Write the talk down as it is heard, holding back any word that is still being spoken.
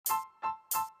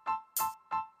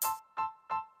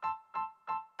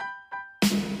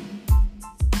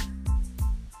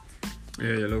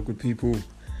Hello, good people.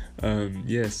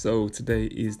 So today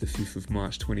is the 5th of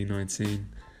March 2019,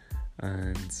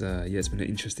 and it's been an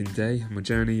interesting day. My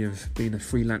journey of being a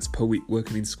freelance poet,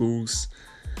 working in schools,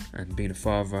 and being a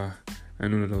father,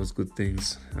 and all of those good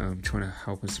things. Trying to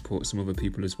help and support some other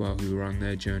people as well who are on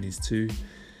their journeys too.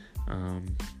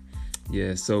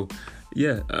 So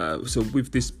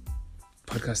with this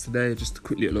podcast today, just a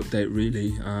quick little update,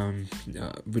 really.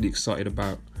 Really excited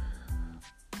about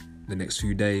the next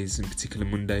few days, in particular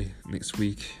Monday next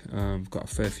week. Got a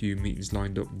fair few meetings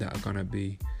lined up that are going to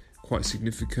be quite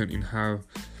significant in how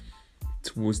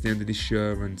towards the end of this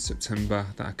year and September,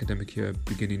 the academic year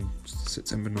beginning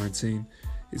September 19,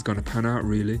 is going to pan out,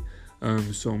 really.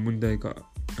 So on Monday, got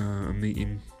a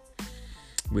meeting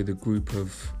with a group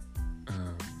of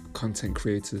content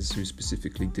creators who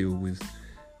specifically deal with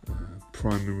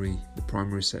the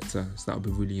primary sector. So that'll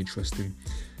be really interesting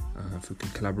if we can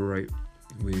collaborate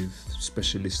with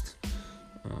specialist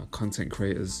content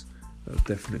creators.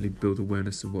 Definitely build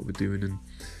awareness of what we're doing and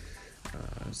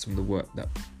some of the work that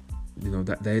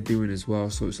they're doing as well.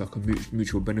 So it's like a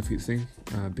mutual benefit thing.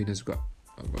 Being as I've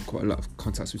got quite a lot of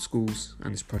contacts with schools,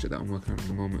 and this project that I'm working on at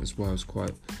the moment as well is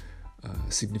quite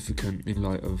significant in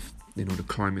light of the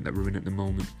climate that we're in at the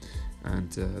moment,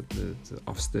 and the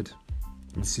Ofsted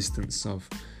insistence of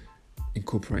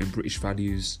incorporating British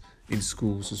values in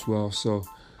schools as well. So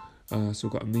I've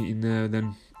got a meeting there.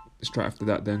 Then straight after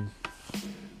that, then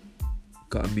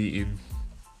got a meeting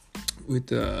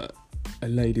with a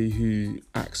lady who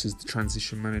acts as the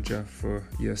transition manager for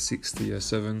year 6 to year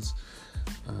 7s,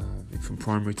 from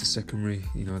primary to secondary.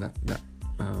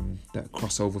 That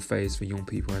crossover phase for young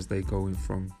people as they go in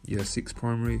from year 6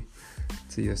 primary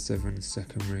to year 7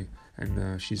 secondary,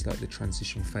 and she's like the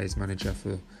transition phase manager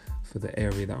for the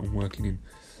area that I'm working in.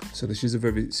 So this is a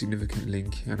very significant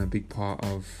link and a big part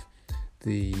of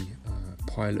the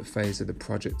pilot phase of the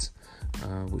project,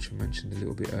 which I mentioned a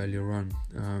little bit earlier on.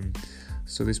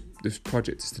 So this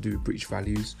project is to do with British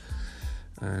values,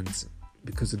 and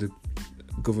because of the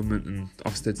government and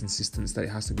Ofsted's insistence that it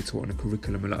has to be taught in a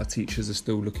curriculum, a lot of teachers are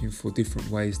still looking for different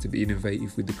ways to be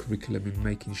innovative with the curriculum and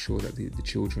making sure that the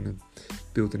children are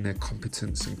building their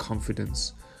competence and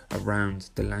confidence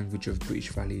around the language of British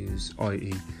values,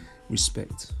 i.e.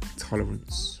 respect,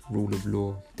 tolerance, rule of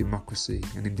law, democracy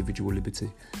and individual liberty.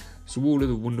 So all of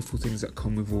the wonderful things that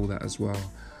come with all that as well,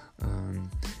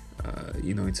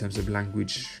 in terms of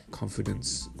language,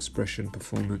 confidence, expression,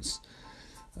 performance,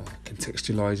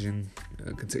 contextualizing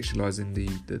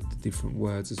the different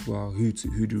words as well. Who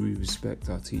do we respect?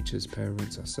 Our teachers,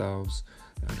 parents, ourselves,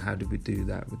 and how do we do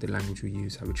that with the language we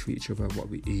use, how we treat each other, what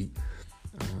we eat,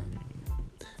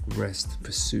 rest,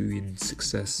 pursuing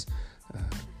success,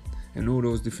 and all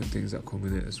those different things that come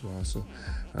with it as well. So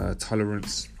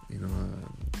tolerance,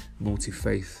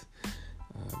 multi-faith,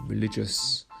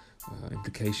 religious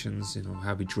implications,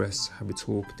 how we dress, how we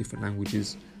talk, different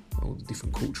languages, all the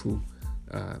different cultural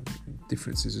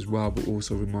differences as well, but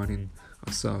also reminding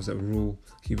ourselves that we're all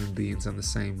human beings on the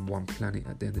same one planet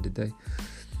at the end of the day.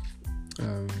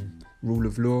 Rule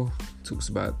of law talks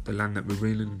about the land that we're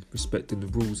in and respecting the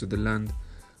rules of the land,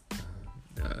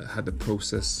 how the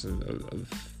process of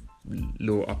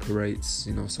law operates,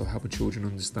 so how the children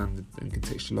understand and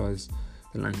contextualize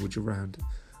the language around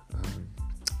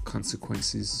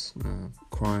consequences,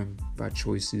 crime, bad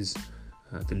choices,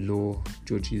 the law,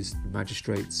 judges,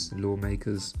 magistrates,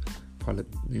 lawmakers,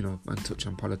 and touch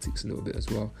on politics a little bit as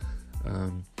well.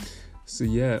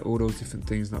 All those different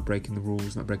things, not breaking the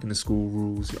rules, not breaking the school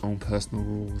rules, your own personal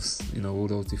rules, all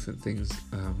those different things,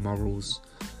 morals,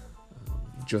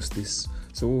 justice,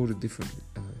 so all the different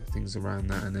things around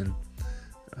that. And then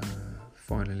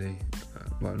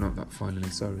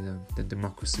then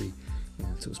democracy,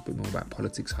 talks a bit more about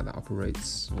politics, how that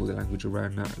operates, all the language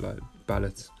around that, like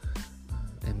ballot,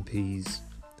 MPs,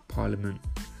 Parliament,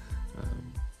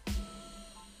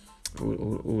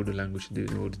 all the language to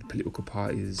do, all the political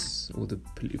parties, all the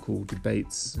political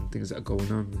debates and things that are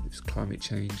going on with this climate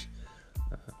change,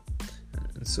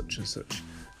 and such,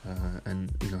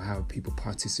 and how people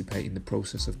participate in the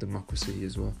process of democracy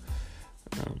as well.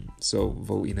 So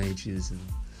voting ages and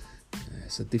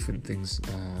so different things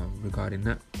regarding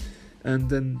that. And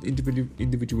then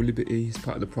individual liberty as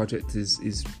part of the project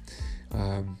is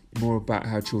more about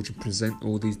how children present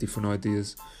all these different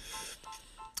ideas,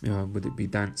 whether it be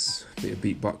dance, a bit of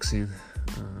beatboxing,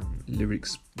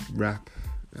 lyrics, rap,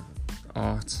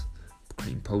 art,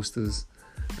 creating posters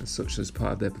and such as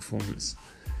part of their performance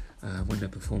when they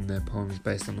perform their poems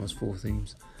based on those 4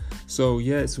 themes. So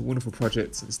it's a wonderful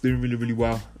project. It's doing really, really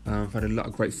well. I've had a lot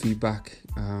of great feedback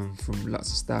from lots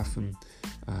of staff and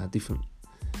different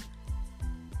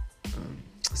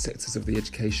sectors of the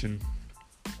education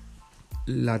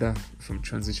ladder, from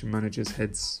transition managers,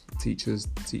 heads, teachers,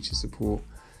 teacher support,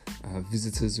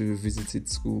 visitors who have visited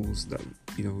schools that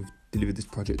we've delivered this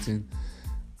project in.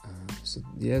 So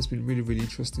yeah, it's been really, really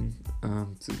interesting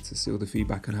to see all the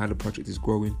feedback and how the project is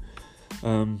growing.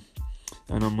 And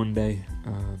on Monday,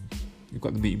 we've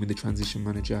got the meeting with the transition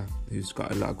manager, who's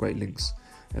got a lot of great links.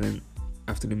 And then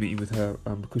after the meeting with her,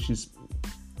 because she's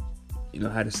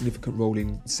had a significant role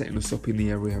in setting us up in the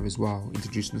area as well,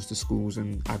 introducing us to schools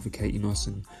and advocating us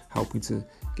and helping to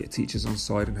get teachers on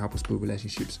side and help us build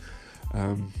relationships.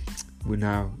 We're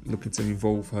now looking to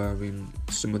involve her in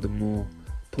some of the more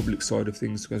public side of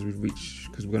things because we're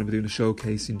going to be doing a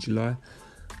showcase in July.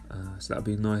 So that'll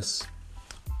be a nice,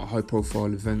 high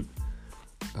profile event,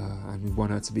 and we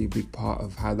want her to be a big part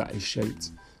of how that is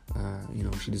shaped.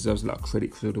 She deserves a lot of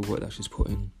credit for the work that she's put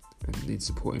in and in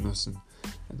supporting us and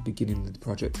at the beginning of the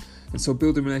project. And so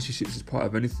building relationships as part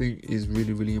of anything is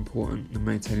really, really important, and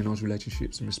maintaining those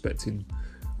relationships and respecting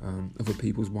other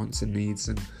people's wants and needs,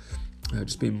 and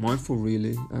just being mindful,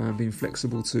 really, being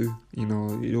flexible too.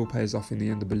 It all pays off in the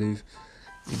end, I believe.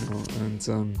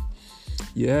 And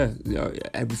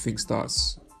everything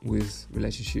starts with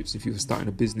relationships. If you're starting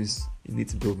a business, you need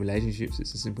to build relationships.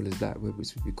 It's as simple as that, whether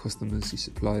it's with your customers, your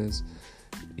suppliers,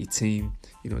 your team,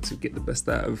 to get the best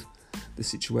out of the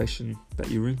situation that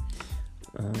you're in.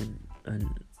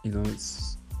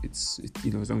 It's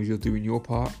as long as you're doing your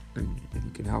part and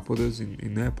you can help others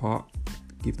in their part,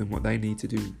 give them what they need to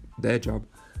do their job,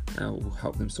 or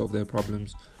help them solve their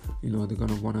problems, they're going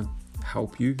to want to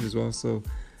help you as well. So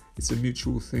it's a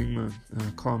mutual thing, man.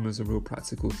 Karma is a real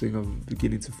practical thing I'm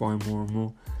beginning to find more and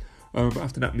more. But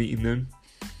after that meeting then,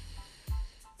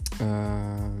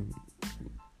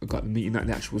 I got the meeting at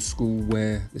the actual school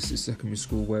where, this is secondary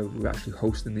school, where we're actually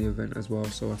hosting the event as well.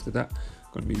 So after that,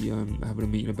 I'm going to be having a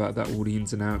meeting about that, all the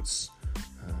ins and outs,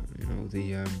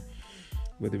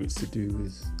 whether it's to do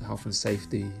with health and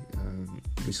safety,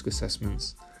 risk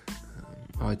assessments,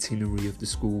 itinerary of the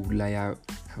school, layout,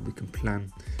 how we can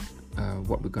plan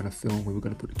what we're going to film, where we're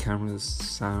going to put the cameras,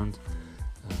 sound.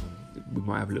 We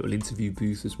might have a little interview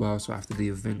booth as well. So after the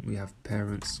event, we have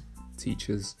parents,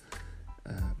 teachers,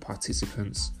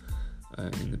 participants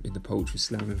in the Poetry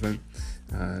Slam event,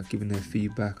 giving their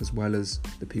feedback, as well as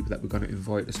the people that we're going to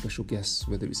invite, the special guests,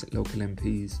 whether it's local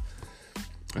MPs,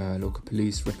 local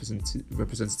police,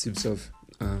 representatives of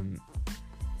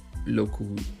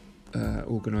local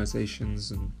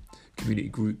organisations and community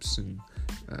groups, and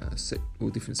all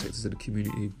different sectors of the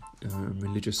community,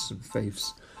 religious and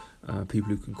faiths, people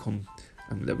who can come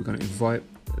and that we're going to invite,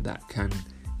 that can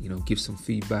give some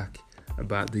feedback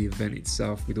about the event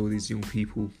itself, with all these young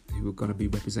people who are going to be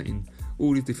representing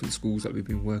all the different schools that we've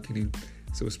been working in.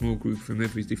 So a small group from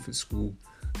every different school,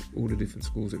 all the different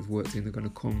schools that we've worked in, they're going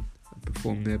to come and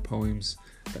perform their poems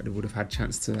that they would have had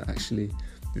chance to actually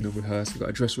rehearse. We've got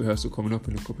a dress rehearsal coming up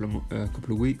in a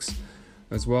couple of weeks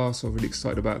as well, so I'm really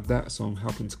excited about that. So I'm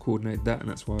helping to coordinate that, and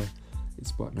that's why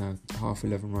it's about now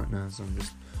 11:30 right now. So I'm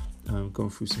just going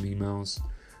through some emails,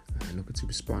 looking to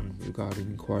respond regarding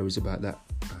inquiries about that.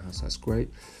 So that's great.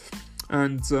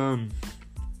 And and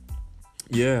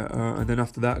then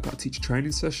after that, I got a teacher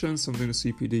training session. So I'm doing a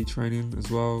CPD training as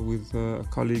well with a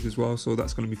colleague as well. So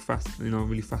that's going to be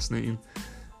really fascinating.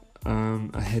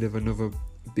 Ahead of another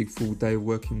big full day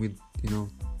working with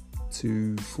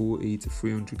 240 to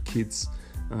 300 kids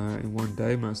in one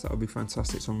day, man. So that'll be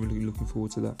fantastic. So I'm really looking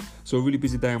forward to that. So a really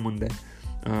busy day on Monday.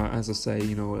 As I say,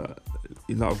 a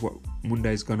lot of what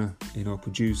Monday is gonna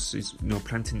produce is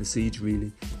planting the seeds,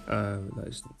 really,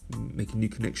 like making new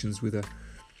connections with a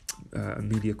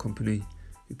media company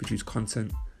who produce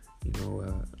content,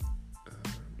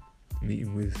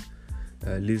 meeting with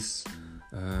Liz,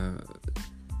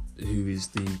 who is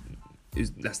the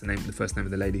first name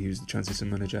of the lady who's the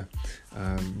transition manager,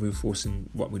 reinforcing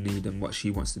what we need and what she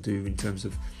wants to do in terms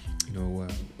of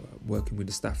working with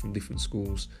the staff from different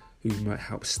schools who might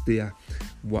help steer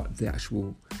what the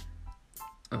actual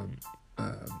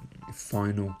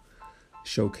final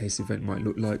showcase event might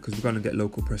look like, because we're going to get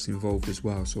local press involved as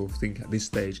well. So I think at this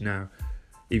stage now,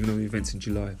 even though the event's in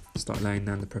July, start laying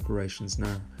down the preparations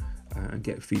now and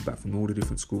get feedback from all the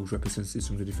different schools, representatives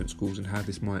from the different schools, and how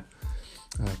this might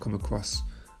come across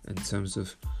in terms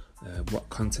of what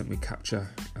content we capture,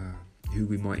 who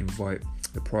we might invite,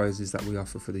 the prizes that we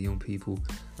offer for the young people.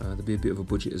 There'll be a bit of a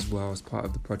budget as well as part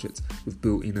of the project. We've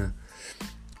built in a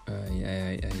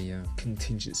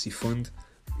contingency fund,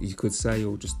 you could say,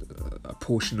 or just a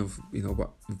portion of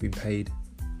what we've been paid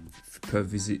per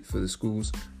visit for the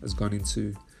schools has gone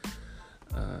into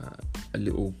a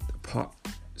little pot.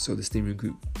 So the steering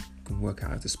group can work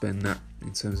out how to spend that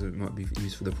in terms of it might be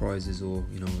used for the prizes, or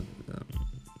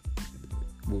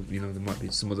there might be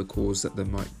some other cause that they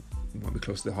might be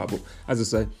close to the heart. But as I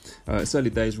say, it's early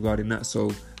days regarding that,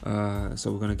 so we're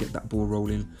going to get that ball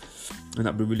rolling, and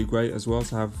that'd be really great as well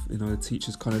to have the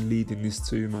teachers kind of leading this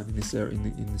too, man, in this area, in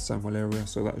the Sandwell area.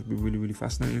 So that would be really, really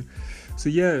fascinating. So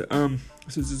yeah, so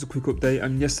this is a quick update.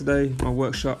 And yesterday my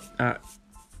workshop at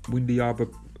Windy Harbour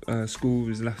School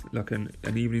was like an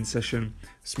evening session,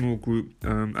 small group.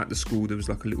 At the school there was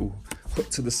like a little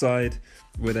hut to the side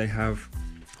where they have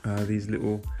these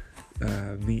little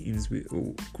meetings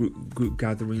or group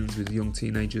gatherings with young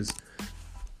teenagers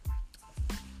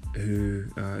who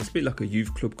it's a bit like a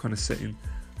youth club kind of setting.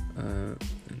 And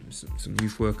some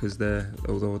youth workers there,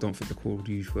 although I don't think they're called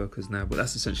youth workers now, but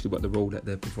that's essentially what the role that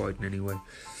they're providing anyway.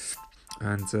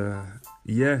 And so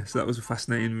that was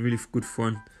fascinating, really good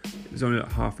fun. It was only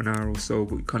like half an hour or so,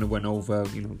 but we kind of went over,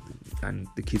 and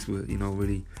the kids were,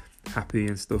 really happy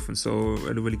and stuff, and so I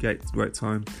had a really great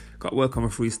time. Got to work on my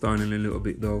freestyling a little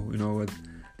bit though. I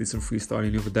did some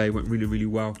freestyling the other day, went really, really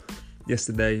well.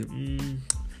 Yesterday, I'm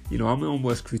my own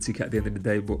worst critic at the end of the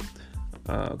day, but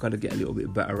I've got to get a little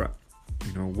bit better at,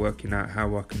 working out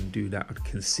how I can do that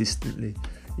consistently,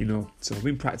 so I've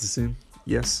been practicing,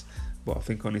 yes, but I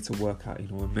think I need to work out,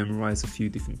 and memorise a few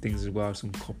different things as well,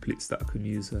 some couplets that I can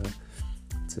use to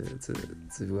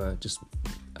just,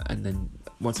 and then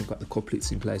once I've got the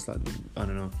couplets in place, like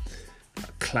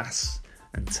class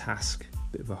and task,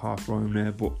 bit of a half rhyme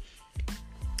there, but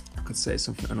I could say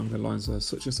something along the lines of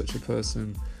such and such a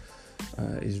person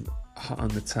is hot on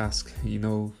the task,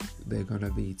 they're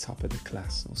gonna be top of the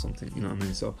class or something, you know what I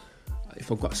mean? So if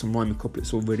I've got some rhyming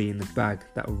couplets already in the bag,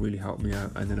 that will really help me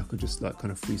out, and then I could just like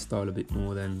kind of freestyle a bit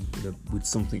more then with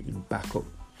something in backup,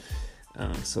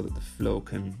 so that the flow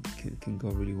can go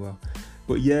really well.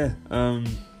 But yeah,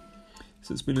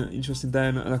 so it's been an interesting day,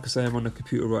 and like I say, I'm on the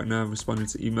computer right now responding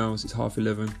to emails. It's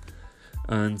 11:30,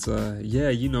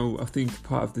 and I think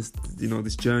part of this,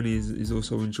 this journey is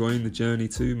also enjoying the journey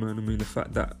too, man. I mean, the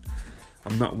fact that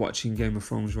I'm not watching Game of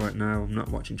Thrones right now, I'm not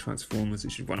watching Transformers,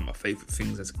 which is one of my favourite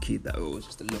things as a kid that I always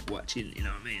just love watching, you know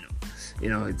what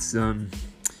I mean? It's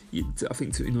I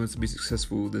think to be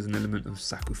successful, there's an element of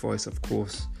sacrifice, of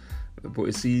course, but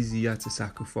it's easier to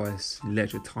sacrifice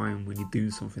leisure time when you're doing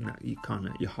something that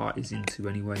your heart is into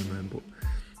anyway, man. But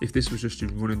if this was just a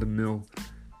run-of-the-mill,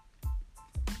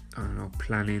 I don't know,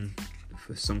 planning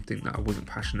for something that I wasn't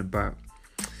passionate about,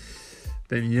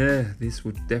 then yeah, this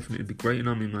would definitely be grating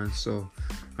on me, man. So,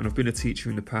 and I've been a teacher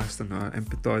in the past, and I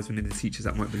empathise with the teachers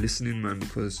that might be listening, man,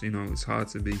 because it's hard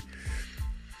to be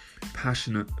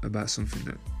passionate about something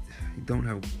that you don't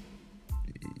have.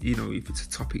 If it's a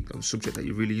topic or a subject that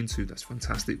you're really into, that's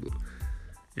fantastic. But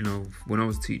when I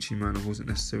was teaching, man, I wasn't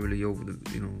necessarily over the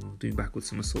doing backwards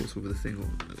somersaults over the thing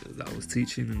that I was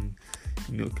teaching, and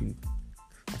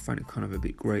I find it kind of a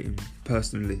bit grating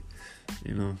personally,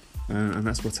 and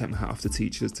that's what I take my hat off to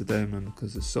teachers today, man,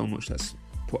 because there's so much that's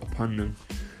put upon them.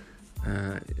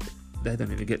 They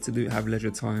don't even get to have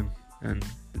leisure time, and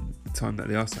the time that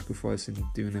they are sacrificing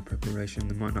doing their preparation,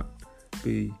 they might not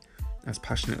be as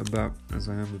passionate about as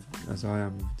I am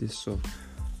with this. So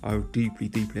I would deeply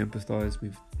empathise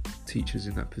with teachers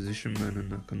in that position, man,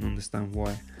 and I can understand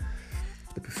why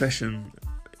the profession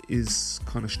is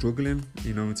kind of struggling,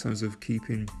 in terms of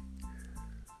keeping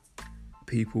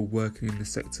people working in the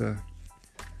sector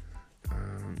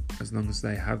as long as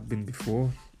they have been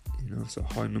before. So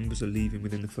high numbers are leaving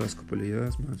within the first couple of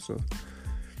years, man. So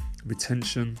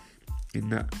retention in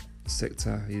that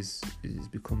sector is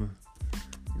become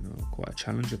quite a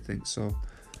challenge, I think. So,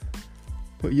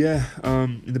 but yeah,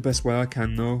 in the best way I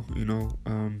can, though,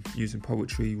 using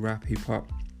poetry, rap, hip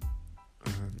hop,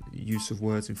 use of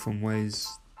words in fun ways,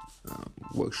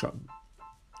 workshop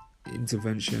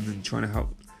intervention, and trying to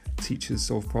help teachers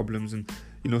solve problems, and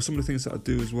some of the things that I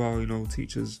do as well,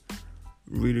 teachers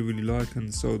really, really like,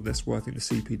 and so that's why I think the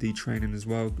CPD training as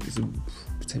well is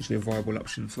potentially a viable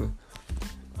option for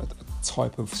a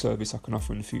type of service I can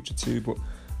offer in the future too. But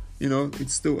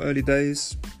it's still early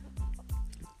days,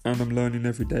 and I'm learning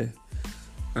every day,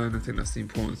 and I think that's the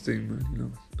important thing,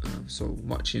 man. So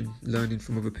watching, learning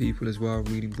from other people as well,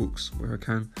 reading books where I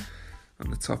can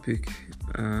on the topic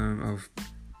of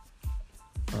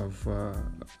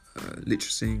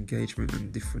literacy engagement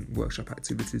and different workshop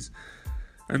activities.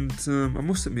 And I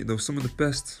must admit, though, some of the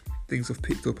best things I've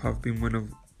picked up have been when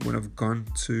I've gone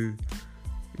to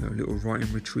little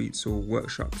writing retreats or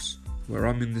workshops where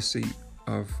I'm in the seat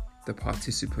of the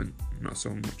participant, not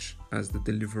so much as the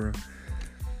deliverer,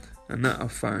 and that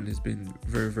I've found has been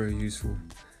very, very useful,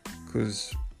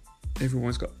 because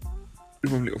everyone's got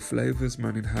little flavours,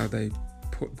 man, in how they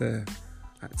put their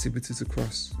activities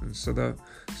across. And so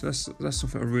that's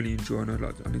something I really enjoy, and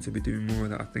I need to be doing more of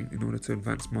that, I think, in order to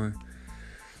advance my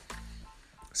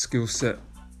skill set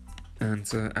and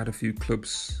add a few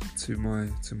clubs to my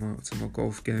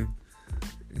golf game,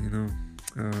 you know.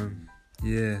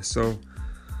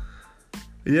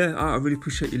 I really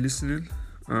appreciate you listening,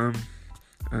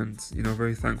 and you know,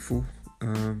 very thankful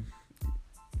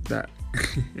that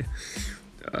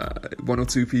one or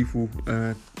two people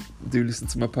do listen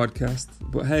to my podcast.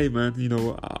 But hey, man, you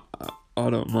know, I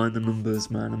don't mind the numbers,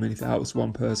 man. I mean, if it helps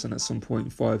one person at some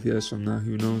point 5 years from now,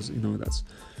 who knows? You know,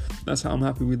 that's how I'm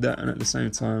happy with that. And at the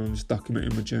same time, I'm just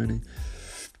documenting my journey,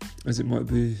 as it might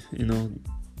be, you know,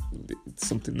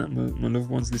 something that my loved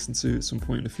ones listen to at some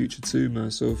point in the future too,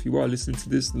 man. So if you are listening to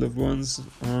this, loved ones,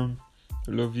 I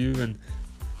love you. And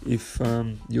if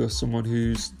you're someone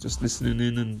who's just listening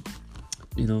in and,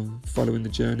 you know, following the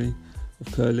journey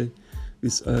of Curly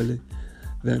this early,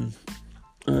 then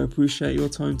I appreciate your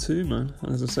time too, man.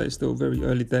 And as I say, it's still very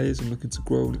early days. I'm looking to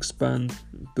grow and expand,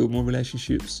 build more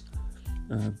relationships,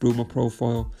 build my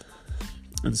profile.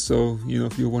 And so, you know,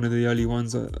 if you're one of the early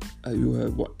ones who are,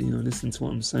 listening to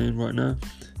what I'm saying right now,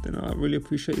 then I really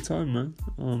appreciate your time, man.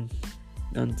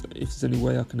 And if there's any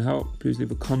way I can help, please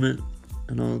leave a comment,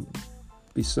 and I'll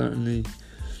be certainly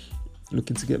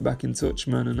looking to get back in touch,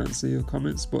 man, and answer your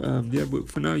comments. But but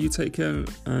for now, you take care,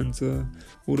 and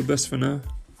all the best for now.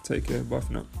 Take care. Bye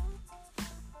for now.